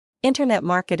Internet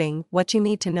Marketing, What You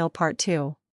Need to Know Part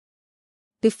 2.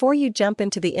 Before you jump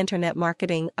into the internet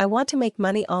marketing I want to make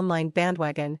money online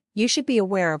bandwagon, you should be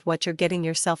aware of what you're getting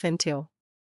yourself into.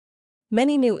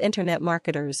 Many new internet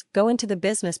marketers go into the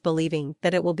business believing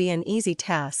that it will be an easy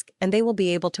task and they will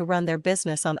be able to run their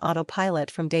business on autopilot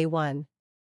from day one.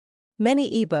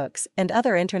 Many ebooks and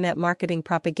other internet marketing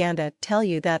propaganda tell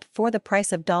you that for the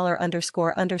price of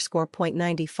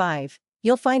 $__0.95,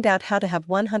 you'll find out how to have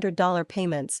 $100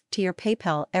 payments to your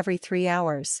PayPal every 3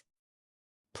 hours.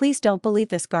 Please don't believe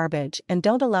this garbage and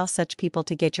don't allow such people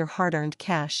to get your hard-earned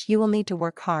cash. You will need to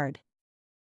work hard.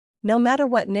 No matter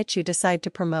what niche you decide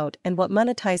to promote and what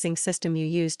monetizing system you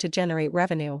use to generate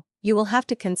revenue, you will have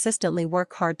to consistently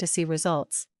work hard to see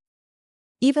results.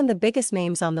 Even the biggest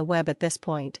names on the web at this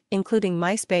point, including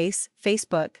MySpace,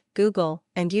 Facebook, Google,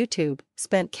 and YouTube,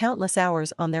 spent countless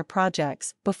hours on their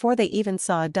projects before they even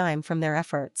saw a dime from their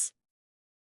efforts.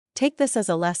 Take this as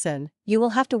a lesson: you will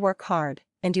have to work hard,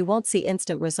 and you won't see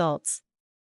instant results.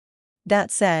 That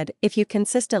said, if you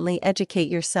consistently educate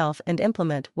yourself and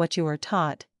implement what you are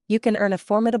taught, you can earn a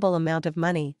formidable amount of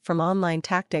money from online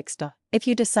tactics. If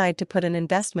you decide to put an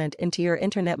investment into your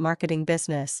internet marketing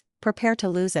business, prepare to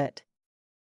lose it.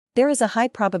 There is a high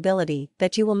probability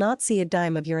that you will not see a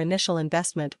dime of your initial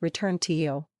investment returned to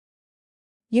you.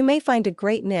 You may find a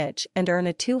great niche and earn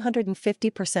a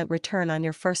 250% return on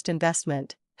your first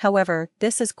investment, however,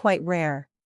 this is quite rare.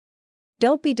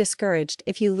 Don't be discouraged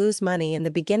if you lose money in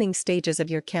the beginning stages of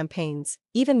your campaigns.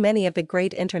 Even many of the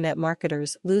great internet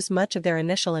marketers lose much of their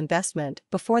initial investment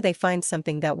before they find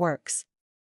something that works.